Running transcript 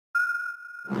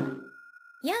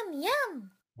Yum,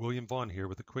 yum! William Vaughan here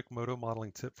with a quick MODO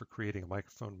modeling tip for creating a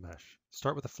microphone mesh.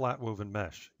 Start with a flat woven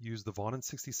mesh. Use the Vaughan in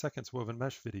 60 seconds woven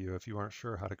mesh video if you aren't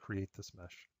sure how to create this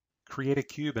mesh. Create a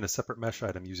cube in a separate mesh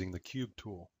item using the Cube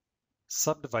tool.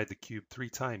 Subdivide the cube 3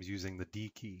 times using the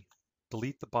D key.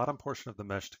 Delete the bottom portion of the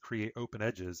mesh to create open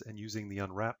edges and using the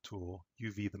Unwrap tool,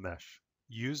 UV the mesh.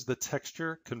 Use the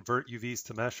Texture Convert UVs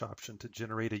to Mesh option to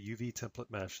generate a UV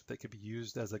template mesh that could be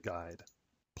used as a guide.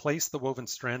 Place the woven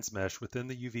strands mesh within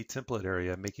the UV template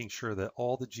area, making sure that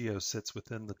all the geo sits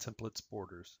within the template's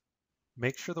borders.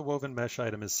 Make sure the woven mesh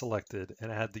item is selected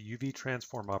and add the UV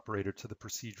transform operator to the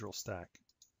procedural stack.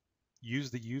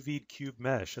 Use the UV'd cube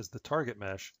mesh as the target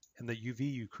mesh and the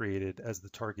UV you created as the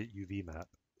target UV map.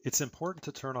 It's important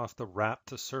to turn off the wrap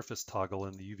to surface toggle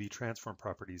in the UV transform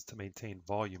properties to maintain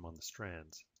volume on the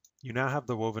strands. You now have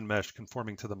the woven mesh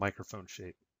conforming to the microphone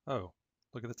shape. Oh,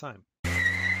 look at the time.